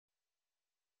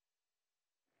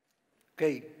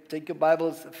Okay, take your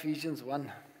Bibles, Ephesians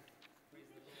 1.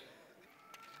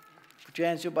 Put your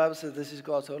hands to your Bible, says this is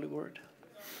God's holy word.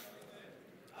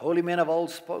 Holy men of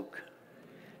old spoke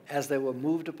as they were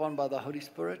moved upon by the Holy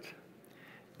Spirit.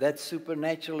 That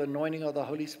supernatural anointing of the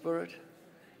Holy Spirit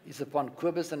is upon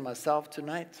Kobus and myself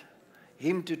tonight.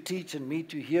 Him to teach and me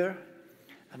to hear.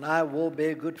 And I will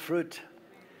bear good fruit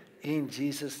in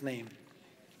Jesus' name.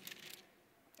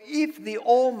 If the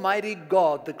Almighty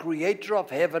God, the creator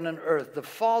of heaven and earth, the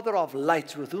Father of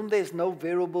lights, with whom there is no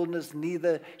variableness,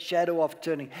 neither shadow of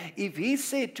turning, if he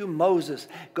said to Moses,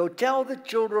 go tell the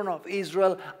children of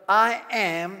Israel, I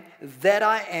am that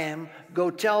I am,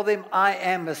 go tell them I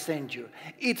am has sent you.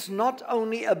 It's not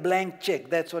only a blank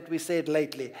check. That's what we said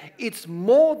lately. It's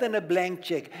more than a blank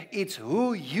check. It's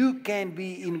who you can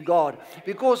be in God.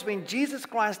 Because when Jesus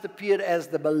Christ appeared as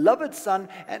the beloved Son,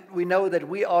 and we know that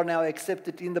we are now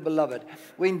accepted in the beloved.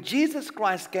 When Jesus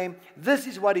Christ came, this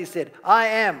is what he said. I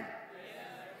am.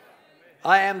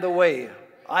 I am the way.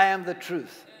 I am the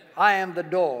truth. I am the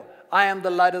door. I am the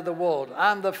light of the world.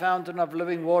 I am the fountain of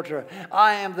living water.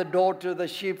 I am the door to the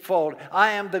sheepfold.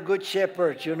 I am the good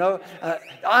shepherd, you know.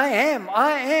 I am.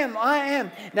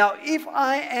 Now, if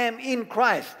I am in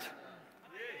Christ,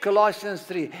 Colossians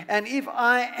 3. And if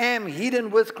I am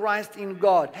hidden with Christ in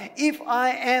God, if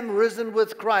I am risen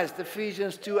with Christ,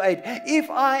 Ephesians 2:8. If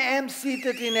I am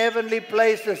seated in heavenly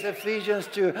places, Ephesians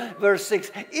 2 verse 6.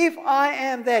 If I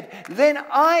am that, then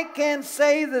I can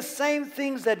say the same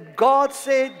things that God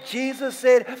said, Jesus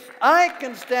said. I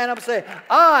can stand up and say,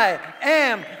 I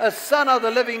am a son of the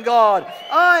living God.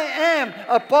 I am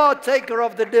a partaker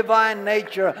of the divine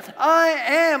nature. I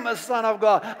am a son of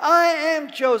God. I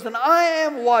am chosen. I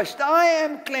am washed, I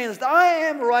am cleansed, I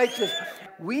am righteous.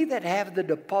 We that have the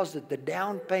deposit, the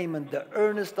down payment, the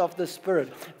earnest of the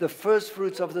Spirit, the first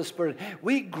fruits of the Spirit,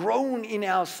 we groan in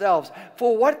ourselves.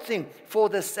 For what thing? For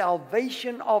the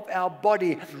salvation of our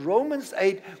body. Romans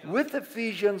 8 with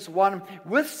Ephesians 1,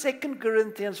 with 2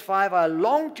 Corinthians 5, I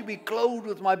long to be clothed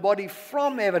with my body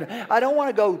from heaven. I don't want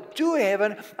to go to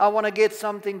heaven. I want to get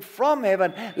something from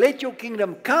heaven. Let your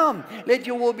kingdom come. Let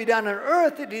your will be done on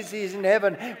earth as it is in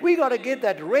heaven. We got to get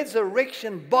that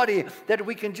resurrection body that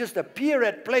we can just appear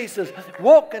at places,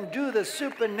 walk and do the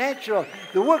supernatural.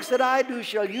 The works that I do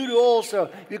shall you do also,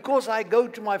 because I go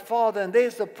to my Father. And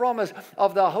there's the promise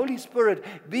of the Holy Spirit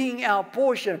being our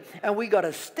portion. And we got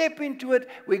to step into it.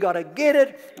 We got to get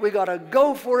it. We got to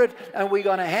go for it. And we're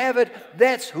going to have it.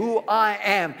 That's who I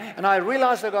am. And I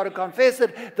realize I got to confess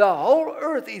it. The whole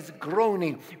earth is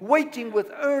groaning, waiting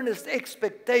with earnest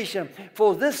expectation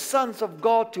for this sons of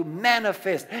God to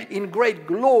manifest in great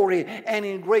glory and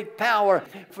in great power.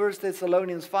 1 Thessalonians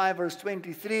 5 verse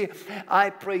 23, I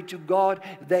pray to God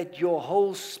that your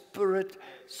whole spirit,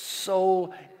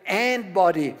 soul, and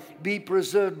body be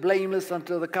preserved blameless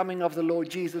until the coming of the Lord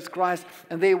Jesus Christ.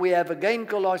 And there we have again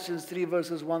Colossians 3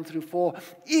 verses 1 through 4.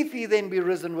 If ye then be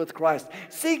risen with Christ,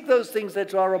 seek those things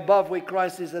that are above, where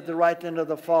Christ is at the right hand of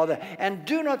the Father, and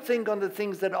do not think on the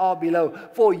things that are below,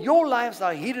 for your lives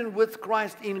are hidden with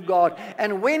Christ in God.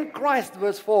 And when Christ,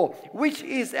 verse 4, which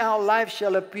is our life,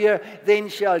 shall appear, then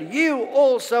shall you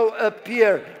also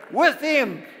appear with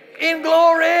him in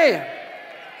glory.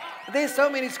 There's so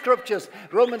many scriptures.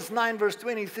 Romans 9 verse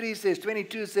 22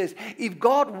 says, if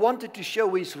God wanted to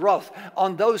show his wrath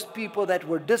on those people that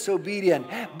were disobedient,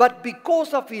 but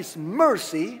because of his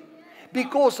mercy,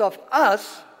 because of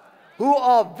us, who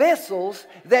are vessels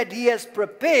that he has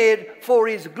prepared for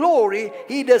his glory,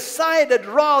 he decided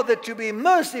rather to be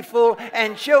merciful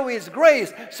and show his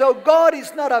grace. So God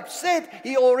is not upset.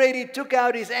 He already took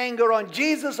out his anger on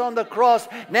Jesus on the cross.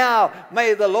 Now,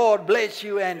 may the Lord bless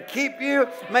you and keep you.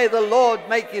 May the Lord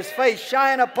make his face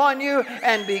shine upon you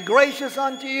and be gracious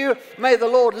unto you. May the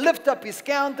Lord lift up his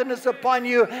countenance upon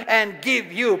you and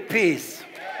give you peace.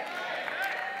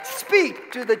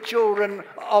 Speak to the children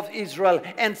of Israel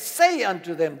and say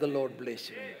unto them, the Lord bless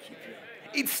you and keep you.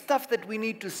 It's stuff that we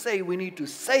need to say. We need to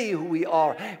say who we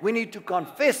are. We need to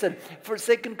confess it. For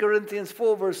 2 Corinthians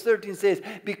 4 verse 13 says,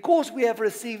 because we have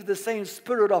received the same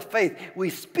spirit of faith, we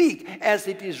speak as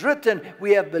it is written,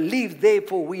 we have believed,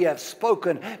 therefore we have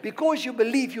spoken. Because you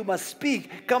believe, you must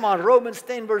speak. Come on, Romans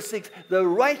 10 verse 6, the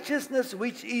righteousness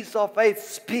which is of faith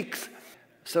speaks.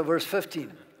 So verse 15,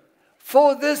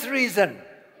 for this reason,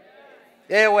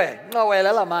 I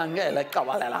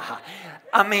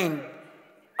mean,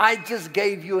 I just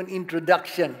gave you an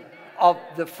introduction of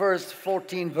the first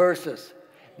 14 verses.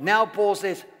 Now Paul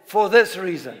says, for this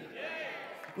reason.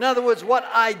 In other words, what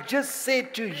I just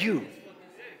said to you,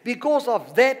 because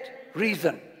of that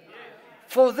reason,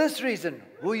 for this reason,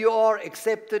 who you are,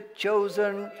 accepted,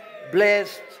 chosen,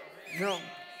 blessed, you know,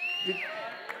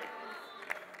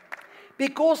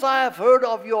 Because I have heard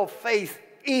of your faith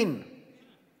in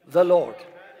the Lord.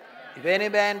 If any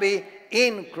man be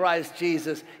in Christ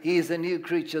Jesus, he is a new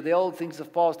creature. The old things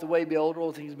have passed away. Behold,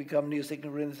 all things become new. 2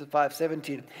 Corinthians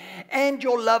 5:17. And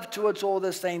your love towards all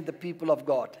the saints, the people of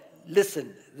God.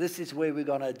 Listen, this is where we're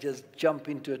going to just jump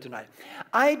into it tonight.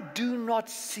 I do not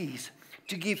cease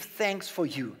to give thanks for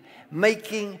you,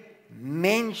 making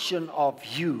mention of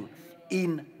you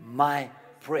in my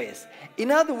prayers. In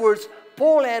other words,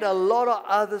 Paul had a lot of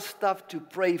other stuff to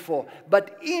pray for,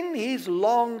 but in his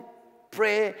long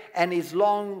prayer and his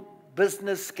long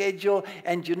business schedule,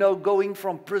 and going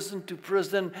from prison to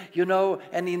prison,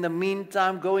 and in the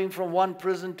meantime going from one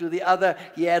prison to the other,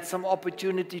 he had some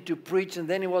opportunity to preach, and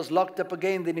then he was locked up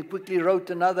again. Then he quickly wrote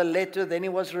another letter. Then he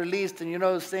was released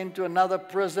and sent to another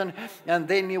prison, and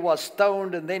then he was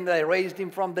stoned, and then they raised him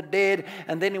from the dead,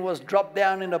 and then he was dropped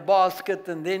down in a basket,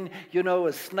 and then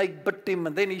a snake bit him,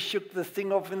 and then he shook the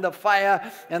thing off in the fire,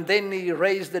 and then he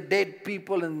raised the dead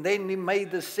people, and then he made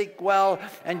the sick well,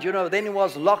 and then he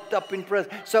was locked up in prayers.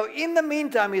 So in the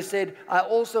meantime, he said, I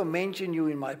also mention you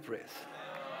in my prayers.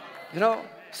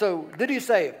 So did he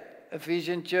say,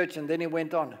 Ephesian church? And then he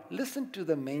went on. Listen to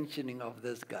the mentioning of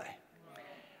this guy.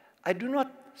 I do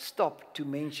not stop to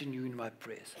mention you in my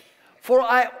prayers, for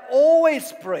I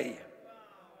always pray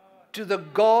to the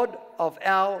God of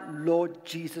our Lord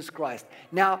Jesus Christ.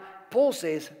 Now, Paul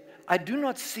says, I do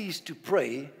not cease to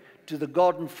pray to the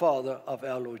God and Father of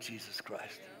our Lord Jesus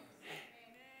Christ.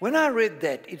 When I read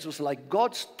that, it was like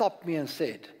God stopped me and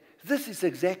said, this is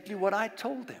exactly what I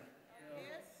told them.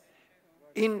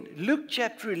 In Luke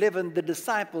chapter 11, the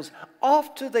disciples,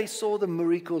 after they saw the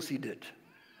miracles he did,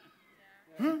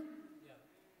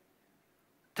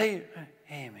 they,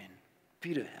 amen.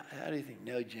 Peter, how do you think?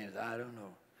 No, James, I don't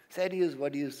know. Thaddeus,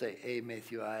 what do you say? Hey,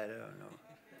 Matthew, I don't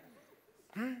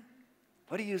know.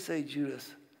 What do you say,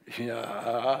 Judas? Yeah,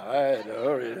 I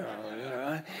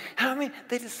know, I mean,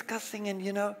 they're discussing,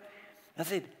 and I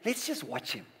said, let's just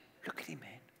watch him. Look at him,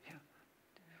 man. Yeah.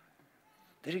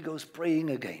 There he goes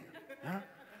praying again.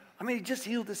 I mean, he just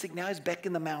healed the sick. Now he's back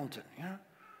in the mountain.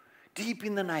 Deep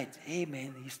in the night. Hey,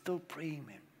 man, he's still praying,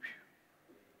 man.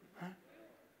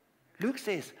 Luke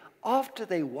says, after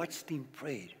they watched him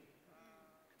pray,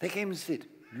 they came and said,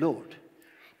 Lord,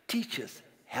 teach us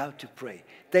how to pray.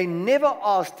 They never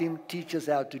asked him, teach us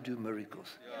how to do miracles.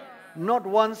 Not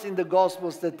once in the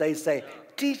Gospels did they say,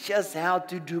 teach us how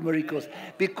to do miracles,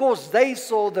 because they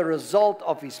saw the result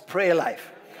of his prayer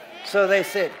life. So they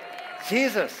said,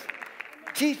 Jesus,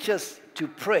 teach us to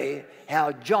pray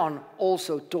how John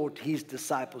also taught his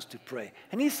disciples to pray.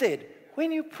 And he said,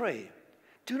 when you pray,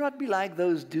 do not be like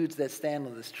those dudes that stand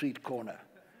on the street corner.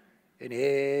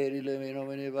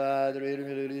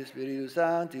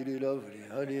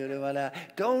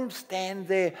 Don't stand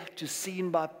there to seen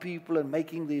by people and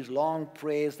making these long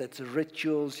prayers. That's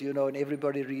rituals, and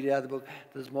everybody read out the book.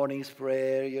 This morning's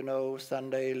prayer,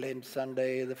 Sunday, Lent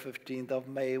Sunday, the 15th of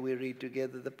May, we read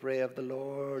together the prayer of the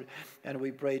Lord, and we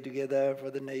pray together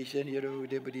for the nation,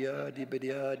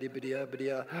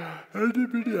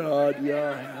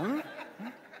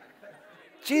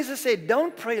 Jesus said,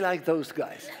 don't pray like those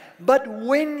guys. But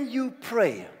when you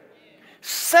pray,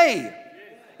 say.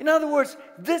 In other words,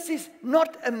 this is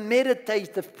not a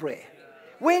meditative prayer.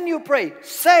 When you pray,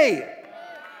 say,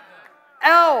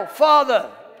 Our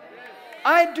Father.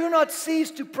 I do not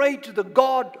cease to pray to the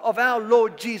God of our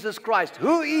Lord Jesus Christ.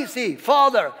 Who is He?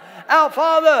 Father. Our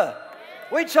Father,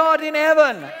 which art in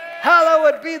heaven,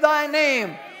 hallowed be thy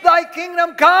name. Thy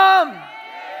kingdom come.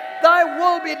 Thy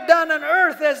will be done on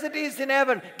earth as it is in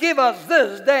heaven. Give us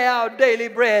this day our daily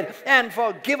bread, and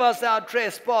forgive us our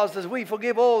trespasses. We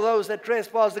forgive all those that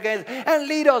trespass against us. And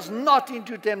lead us not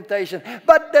into temptation,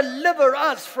 but deliver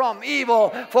us from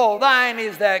evil. For thine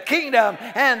is the kingdom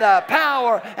and the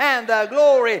power and the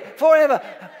glory forever.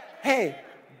 Hey,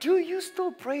 do you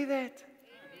still pray that?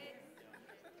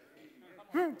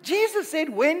 Jesus said,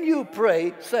 when you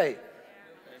pray, say.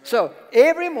 So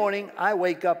every morning I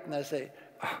wake up and I say,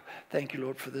 oh, thank you,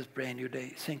 Lord, for this brand new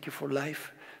day. Thank you for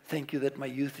life. Thank you that my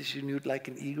youth is renewed like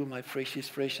an eagle. My flesh is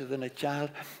fresher than a child.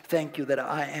 Thank you that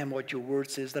I am what your word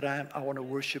says that I am. I want to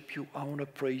worship you. I want to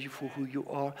praise you for who you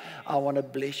are. I want to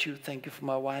bless you. Thank you for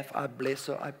my wife. I bless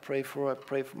her. I pray for her. I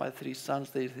pray for my 3 sons,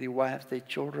 their 3 wives, their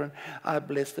children. I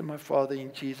bless them, my Father,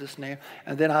 in Jesus' name.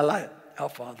 And then I lie, our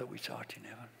Father which art in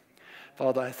heaven.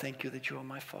 Father, I thank you that you are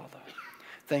my Father.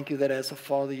 Thank you that as a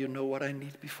father, you know what I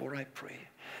need before I pray.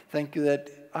 Thank you that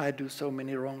I do so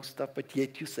many wrong stuff, but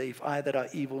yet you say, if I that are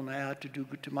evil know how to do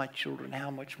good to my children,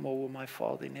 how much more will my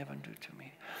Father in heaven do to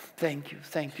me? Thank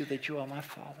you that you are my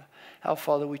Father. Our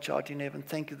Father which art in heaven,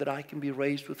 thank you that I can be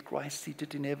raised with Christ,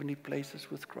 seated in heavenly places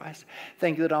with Christ.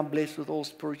 Thank you that I'm blessed with all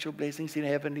spiritual blessings in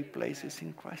heavenly places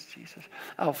in Christ Jesus.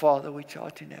 Our Father which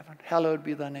art in heaven, hallowed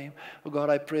be thy name. Oh God,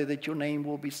 I pray that your name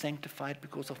will be sanctified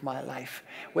because of my life.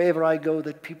 Wherever I go,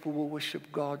 that people will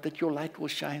worship God, that your light will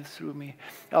shine through me.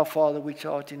 Our Father which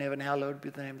art in heaven, hallowed be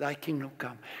thy name. Thy kingdom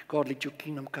come. God, let your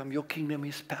kingdom come. Your kingdom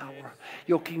is power.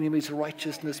 Your kingdom is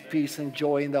righteousness, peace, and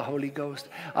joy in the Holy Ghost.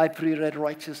 I pray that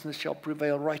righteousness shall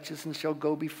prevail. Righteousness shall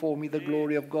go before me. The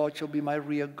glory of God shall be my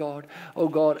rear guard. Oh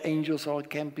God, angels are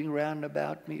camping round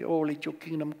about me. Oh, let your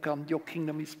kingdom come. Your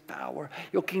kingdom is power.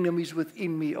 Your kingdom is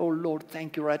within me. Oh Lord,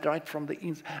 thank you, right from the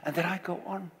inside. And then I go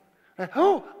on.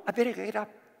 Oh, I better get up.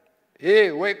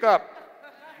 Hey, wake up.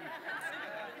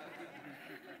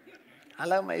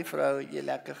 Hallo my vrou, jy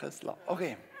lekker geslaap.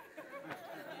 Okay.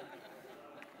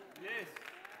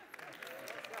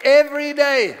 Every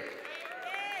day.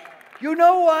 You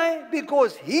know why?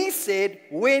 Because he said,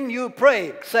 when you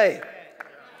pray, say.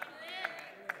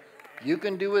 You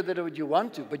can do with it what you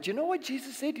want to. But you know what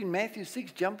Jesus said in Matthew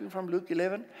 6, jumping from Luke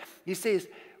 11? He says,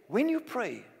 when you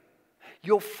pray,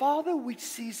 your Father which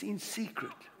sees in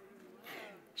secret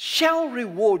shall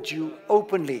reward you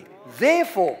openly.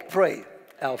 Therefore, pray,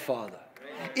 our Father.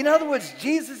 In other words,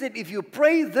 Jesus said, if you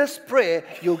pray this prayer,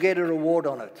 you'll get a reward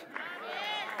on it.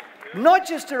 Not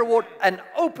just a reward, an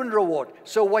open reward.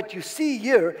 So what you see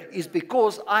here is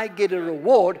because I get a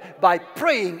reward by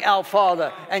praying our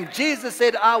Father. And Jesus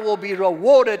said, I will be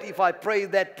rewarded if I pray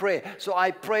that prayer. So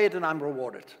I pray it and I'm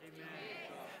rewarded.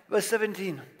 Verse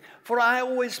 17. For I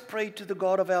always pray to the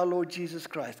God of our Lord Jesus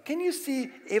Christ. Can you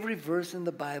see every verse in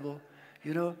the Bible?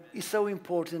 You know, is so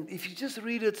important. If you just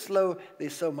read it slow,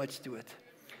 there's so much to it.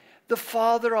 The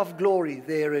Father of glory,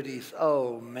 there it is.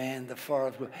 Oh man, the Father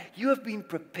of glory. You have been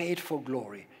prepared for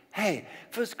glory. Hey,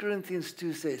 1 Corinthians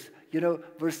 2 says, you know,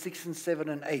 verse 6 and 7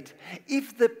 and 8.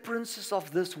 If the princes of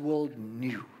this world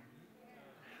knew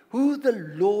who the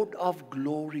Lord of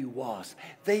glory was,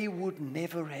 they would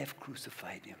never have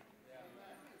crucified him.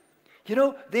 You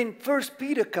know, then 1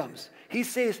 Peter comes. He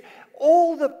says,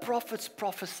 all the prophets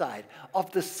prophesied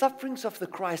of the sufferings of the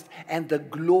Christ and the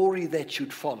glory that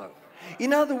should follow.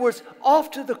 In other words,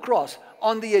 after the cross,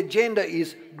 on the agenda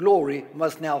is glory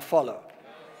must now follow.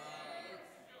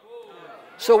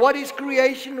 So what is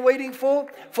creation waiting for?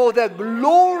 For the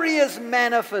glorious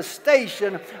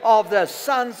manifestation of the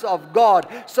sons of God.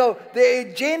 So the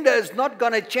agenda is not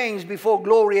going to change before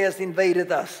glory has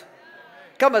invaded us.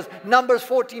 Come on, Numbers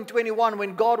 14:21,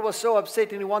 when God was so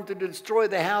upset and he wanted to destroy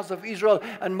the house of Israel,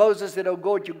 and Moses said, oh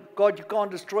God, you can't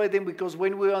destroy them because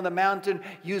when we were on the mountain,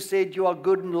 you said you are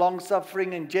good and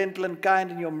long-suffering and gentle and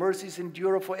kind and your mercies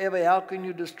endure forever. How can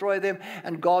you destroy them?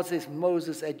 And God says,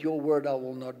 Moses, at your word, I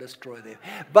will not destroy them.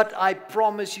 But I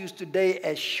promise you today,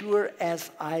 as sure as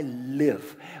I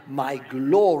live, my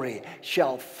glory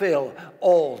shall fill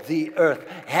all the earth.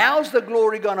 How's the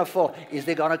glory going to fall? Is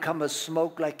there going to come a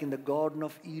smoke like in the Garden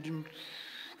of Eden,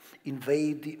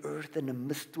 invade the earth and the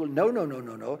mist will...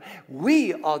 No.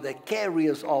 We are the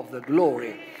carriers of the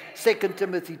glory. 2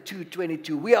 Timothy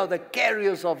 2:22. We are the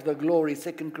carriers of the glory.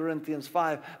 2 Corinthians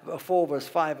 4 verse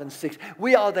 5 and 6.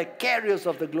 We are the carriers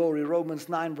of the glory. Romans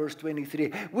 9 verse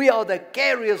 23. We are the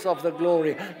carriers of the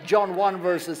glory. John 1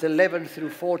 verses 11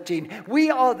 through 14.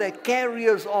 We are the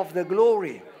carriers of the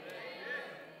glory.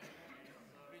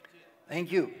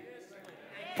 Thank you.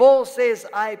 Paul says,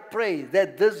 I pray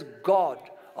that this God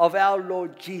of our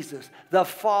Lord Jesus, the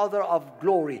Father of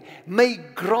glory, may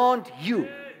grant you.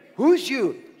 Who's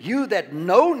you? You that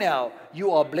know now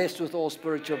you are blessed with all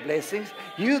spiritual blessings.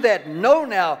 You that know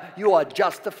now you are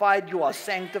justified, you are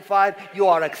sanctified, you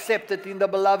are accepted in the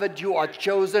beloved, you are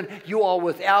chosen, you are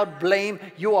without blame,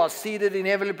 you are seated in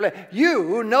heavenly place. You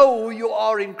who know who you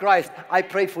are in Christ, I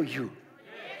pray for you.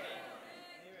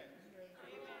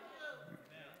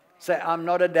 Say, I'm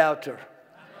not a doubter.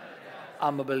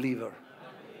 I'm a believer.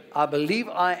 I believe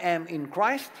I am in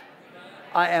Christ.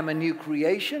 I am a new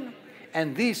creation.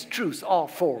 And these truths are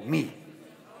for me.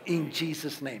 In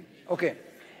Jesus' name. Okay.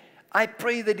 I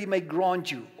pray that he may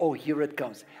grant you. Oh, here it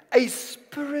comes. A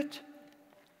spirit.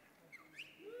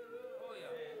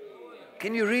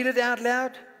 Can you read it out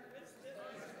loud?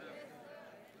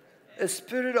 A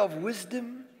spirit of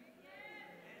wisdom.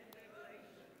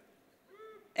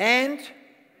 And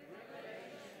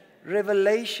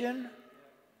revelation.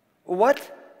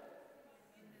 What?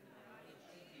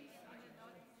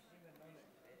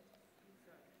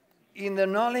 In the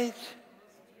knowledge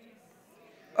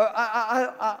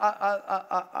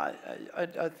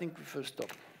I think we first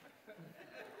stop.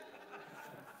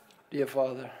 Dear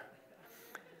Father,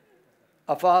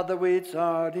 our Father which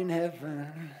art in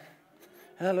heaven,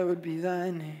 hallowed be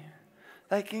thy name.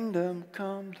 Thy kingdom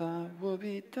come, thy will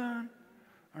be done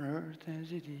on earth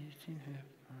as it is in heaven.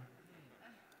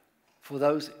 For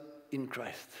those in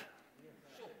Christ,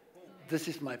 this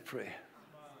is my prayer.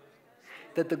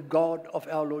 That the God of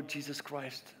our Lord Jesus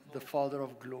Christ, the Father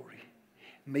of glory,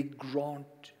 may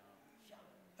grant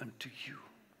unto you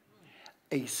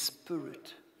a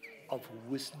spirit of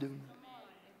wisdom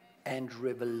and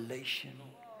revelation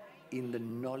in the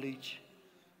knowledge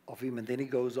of him. And then he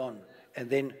goes on. And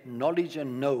then knowledge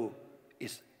and know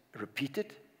is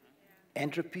repeated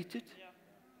and repeated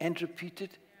and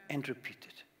repeated and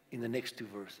repeated in the next two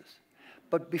verses.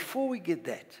 But before we get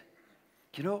that,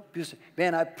 you know, because,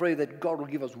 man, I pray that God will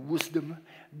give us wisdom,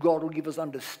 God will give us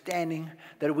understanding,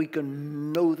 that we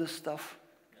can know this stuff.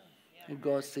 And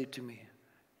God said to me,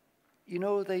 you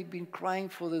know, they've been crying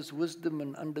for this wisdom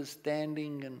and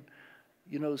understanding and,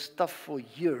 you know, stuff for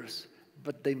years,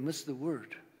 but they miss the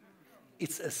word.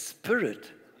 It's a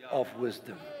spirit of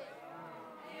wisdom.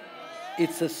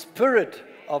 It's a spirit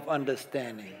of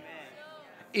understanding.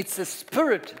 It's a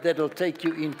spirit that will take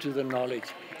you into the knowledge.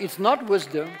 It's not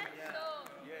wisdom.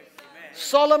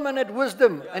 Solomon had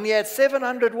wisdom, and he had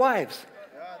 700 wives.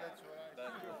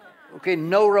 Okay,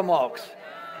 no remarks.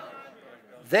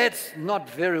 That's not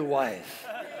very wise.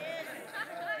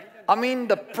 I mean,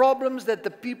 the problems that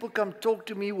the people come talk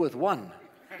to me with one.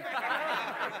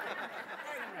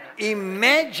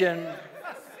 Imagine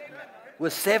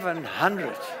with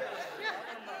 700.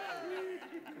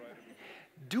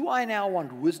 Do I now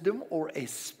want wisdom or a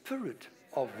spirit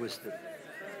of wisdom?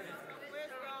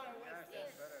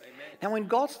 Now, when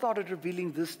God started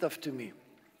revealing this stuff to me,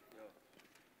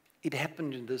 it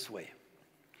happened in this way.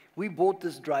 We bought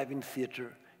this drive-in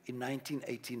theater in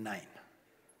 1989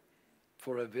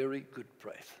 for a very good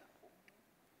price.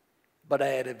 But I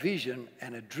had a vision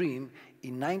and a dream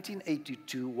in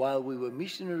 1982 while we were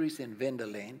missionaries in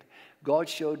Venderland. God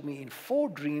showed me in 4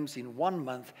 dreams in 1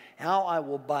 month how I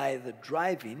will buy the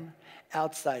drive-in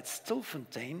outside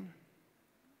Stilfontein,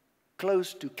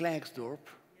 close to Klerksdorp,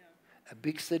 a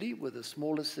big city with a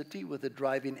smaller city with a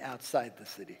drive-in outside the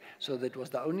city. So that was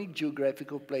the only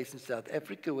geographical place in South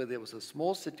Africa where there was a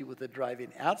small city with a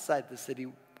drive-in outside the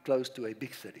city close to a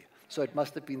big city. So it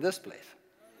must have been this place.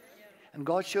 And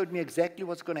God showed me exactly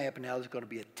what's going to happen, how there's going to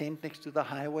be a tent next to the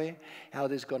highway, how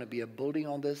there's going to be a building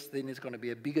on this, then there's going to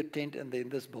be a bigger tent, and then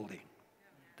this building.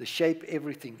 The shape,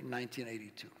 everything in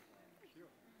 1982.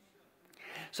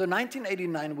 So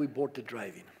 1989, we bought the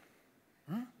drive-in.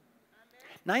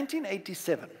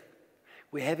 1987,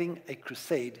 we're having a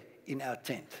crusade in our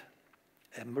tent,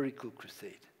 a miracle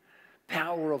crusade.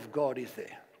 Power of God is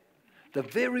there. The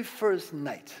very first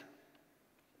night,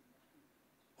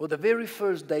 or the very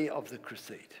first day of the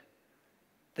crusade,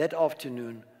 that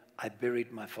afternoon, I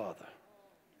buried my father.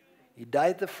 He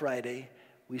died the Friday,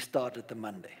 we started the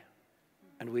Monday,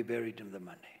 and we buried him the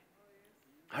Monday.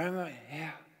 I remember,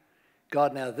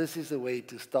 God, now this is the way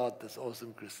to start this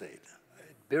awesome crusade. I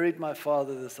buried my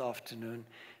father this afternoon.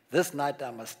 This night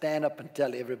I must stand up and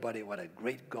tell everybody what a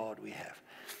great God we have.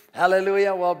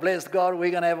 Hallelujah. Well, bless God.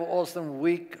 We're going to have an awesome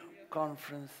week,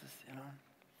 conferences, you know.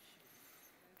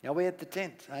 Now we're at the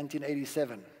tent,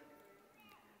 1987.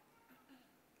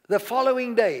 The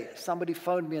following day, somebody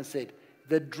phoned me and said,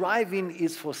 the drive-in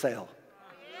is for sale.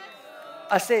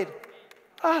 I said,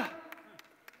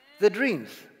 the dreams.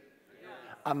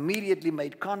 Immediately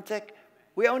made contact.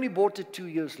 We only bought it 2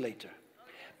 years later.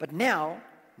 But now,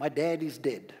 my dad is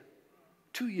dead.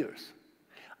 2 years.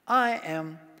 I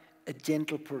am a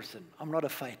gentle person. I'm not a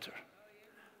fighter.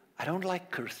 I don't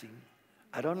like cursing.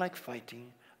 I don't like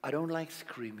fighting. I don't like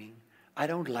screaming. I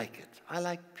don't like it. I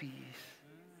like peace.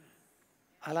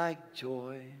 I like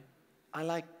joy. I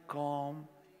like calm,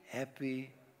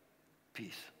 happy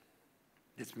peace.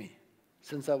 That's me.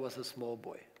 Since I was a small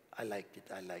boy, I liked it,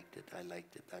 I liked it, I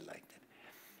liked it, I liked it.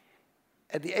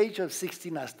 At the age of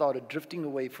 16, I started drifting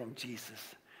away from Jesus.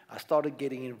 I started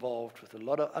getting involved with a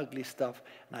lot of ugly stuff,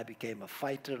 and I became a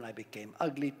fighter, and I became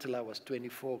ugly till I was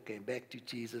 24, came back to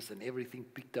Jesus, and everything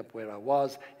picked up where I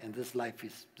was, and this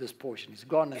portion is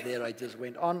gone, and there I just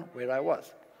went on where I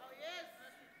was.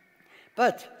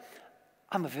 But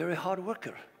I'm a very hard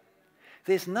worker.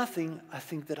 There's nothing I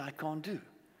think that I can't do.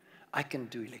 I can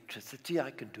do electricity,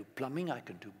 I can do plumbing, I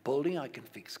can do building, I can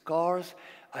fix cars,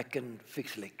 I can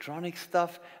fix electronic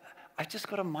stuff. I just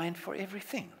got a mind for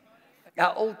everything.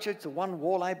 Our old church, the one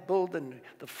wall I built and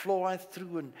the floor I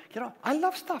threw, and, you know, I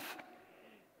love stuff.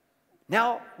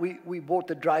 Now we bought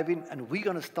the drive-in and we're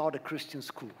going to start a Christian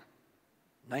school.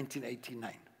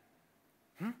 1989.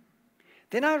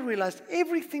 Then I realized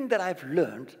everything that I've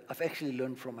learned, I've actually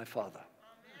learned from my father.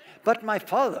 But my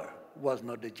father was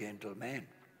not a gentle man.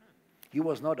 He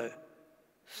was not a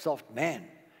soft man.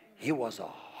 He was a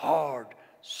hard,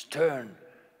 stern.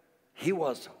 He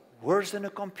was worse than a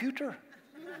computer.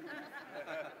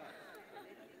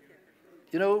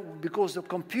 You know, because the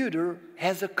computer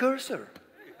has a cursor.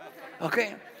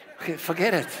 Okay,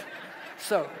 forget it.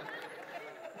 So,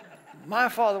 my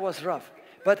father was rough.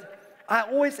 But I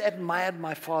always admired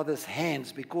my father's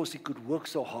hands because he could work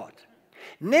so hard.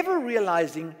 Never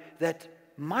realizing that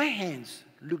my hands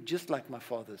look just like my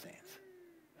father's hands.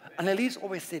 And Elise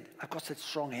always said, I've got such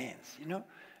strong hands, you know.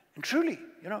 And truly,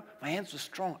 you know, my hands were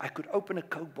strong. I could open a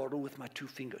Coke bottle with my 2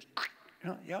 fingers. You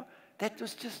know, yeah, that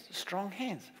was just strong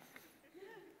hands.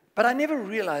 But I never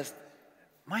realized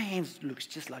my hands looks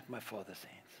just like my father's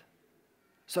hands.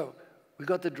 So we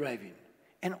got the drive-in.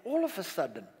 And all of a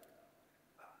sudden,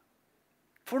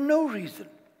 for no reason,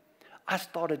 I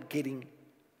started getting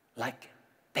like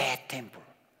bad temper.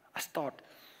 I start,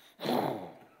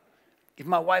 if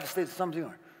my wife said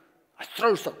something, I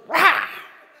throw some, rah!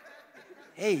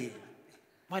 Hey,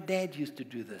 my dad used to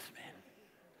do this, man.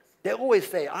 They always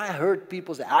say, I heard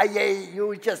people say, yeah,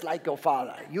 you just like your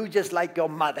father, you just like your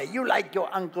mother, you like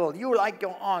your uncle, you like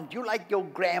your aunt, you like your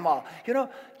grandma. You know,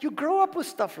 you grow up with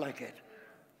stuff like it.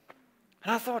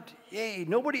 And I thought, yay,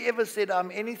 nobody ever said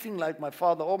I'm anything like my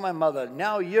father or my mother.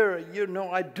 Now you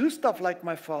know, I do stuff like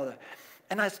my father.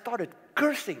 And I started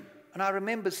cursing. And I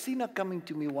remember Sina coming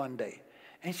to me one day.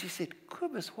 And she said,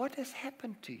 Kobus, what has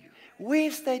happened to you?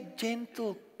 Where's that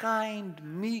gentle, kind,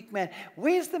 meek man?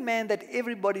 Where's the man that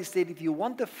everybody said, if you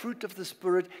want the fruit of the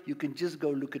Spirit, you can just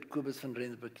go look at Kobus van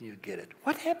Rensburg and you get it.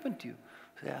 What happened to you?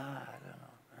 I said, I don't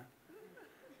know.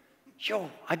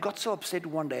 Yo, I got so upset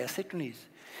one day. I said to Lise,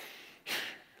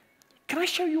 can I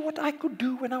show you what I could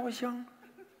do when I was young?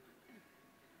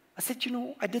 I said, you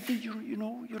know, I did the, you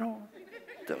know,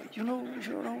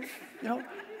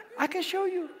 I can show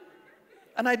you.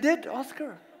 And I did, ask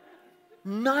her.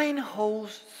 9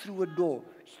 holes through a door.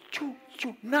 Choo,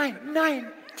 choo,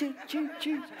 9. Choo, choo,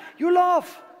 choo. You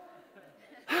laugh.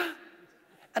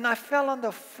 And I fell on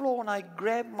the floor and I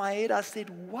grabbed my head. I said,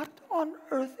 what on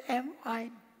earth am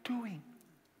I doing?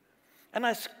 And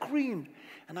I screamed.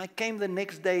 And I came the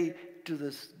next day to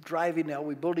this drive-in. Now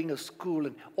we're building a school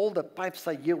and all the pipes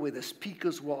are here where the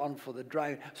speakers were on for the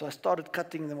drive. So I started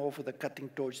cutting them off with a cutting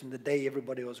torch. And the day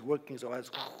everybody was working, so I was...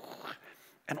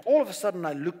 And all of a sudden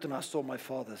I looked and I saw my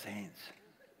father's hands.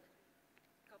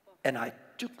 And I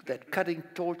took that cutting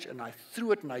torch and I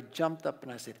threw it and I jumped up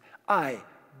and I said, I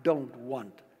don't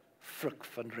want Frick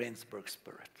van Rensburg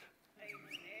spirit.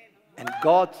 And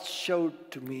God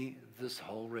showed to me this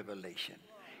whole revelation.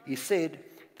 He said,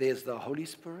 there's the Holy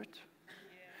Spirit,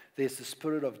 there's the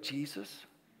Spirit of Jesus,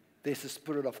 there's the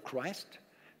Spirit of Christ,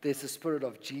 there's the Spirit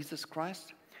of Jesus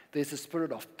Christ, there's the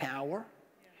Spirit of power,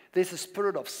 there's a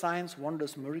spirit of signs,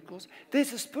 wonders, miracles.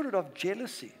 There's a spirit of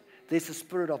jealousy. There's a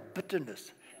spirit of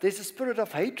bitterness. There's a spirit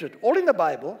of hatred. All in the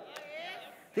Bible.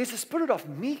 There's a spirit of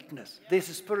meekness. There's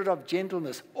a spirit of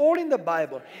gentleness. All in the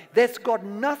Bible. That's got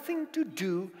nothing to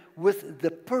do with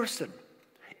the person.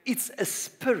 It's a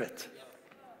spirit.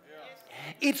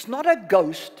 It's not a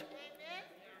ghost.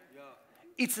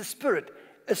 It's a spirit.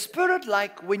 A spirit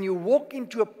like when you walk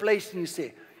into a place and you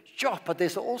say, sure, but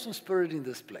there's an awesome spirit in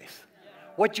this place.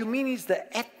 What you mean is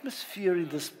the atmosphere in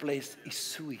this place is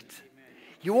sweet.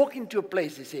 You walk into a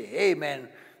place, you say, hey man,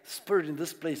 the spirit in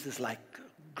this place is like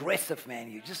aggressive, man.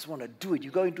 You just want to do it.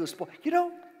 You go into a sport, you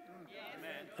know.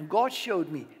 And God showed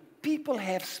me, people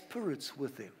have spirits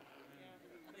with them.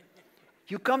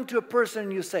 You come to a person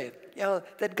and you say, yeah,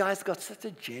 that guy's got such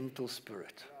a gentle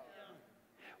spirit.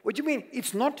 What do you mean?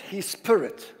 It's not his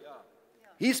spirit.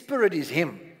 His spirit is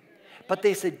him. But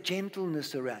there's a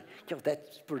gentleness around. You know,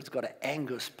 that spirit's got an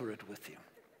anger spirit with him.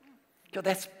 You know,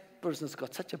 that person's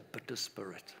got such a bitter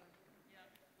spirit.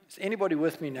 Is anybody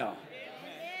with me now?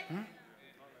 You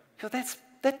know,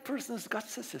 that person's got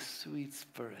such a sweet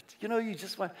spirit. You know, you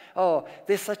just want, oh,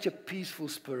 there's such a peaceful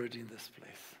spirit in this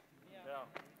place.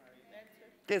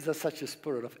 There's such a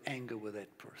spirit of anger with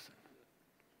that person.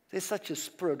 There's such a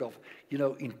spirit of, you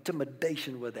know,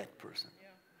 intimidation with that person.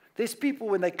 There's people,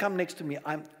 when they come next to me,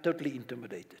 I'm totally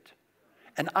intimidated.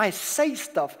 And I say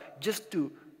stuff just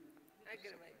to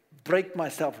break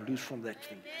myself loose from that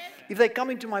thing. If they come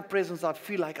into my presence, I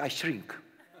feel like I shrink.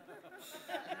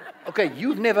 Okay,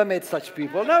 you've never met such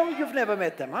people. No, you've never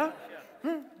met them, huh?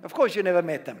 Of course you never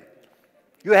met them.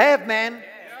 You have, man.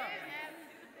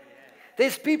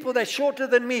 There's people that's shorter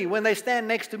than me. When they stand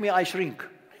next to me, I shrink.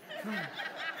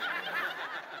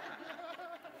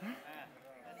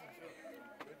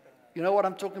 You know what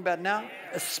I'm talking about now?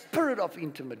 A spirit of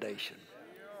intimidation.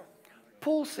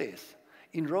 Paul says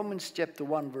in Romans chapter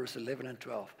 1, verse 11 and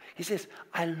 12, he says,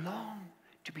 I long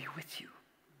to be with you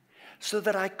so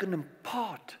that I can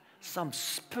impart some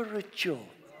spiritual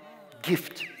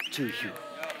gift to you.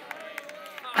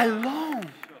 I long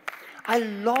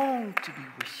to be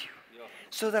with you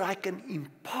so that I can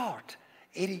impart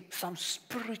some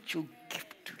spiritual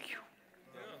gift to you.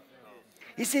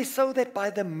 He says, so that by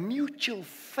the mutual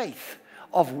faith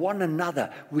of one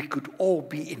another, we could all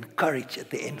be encouraged at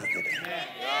the end of the day.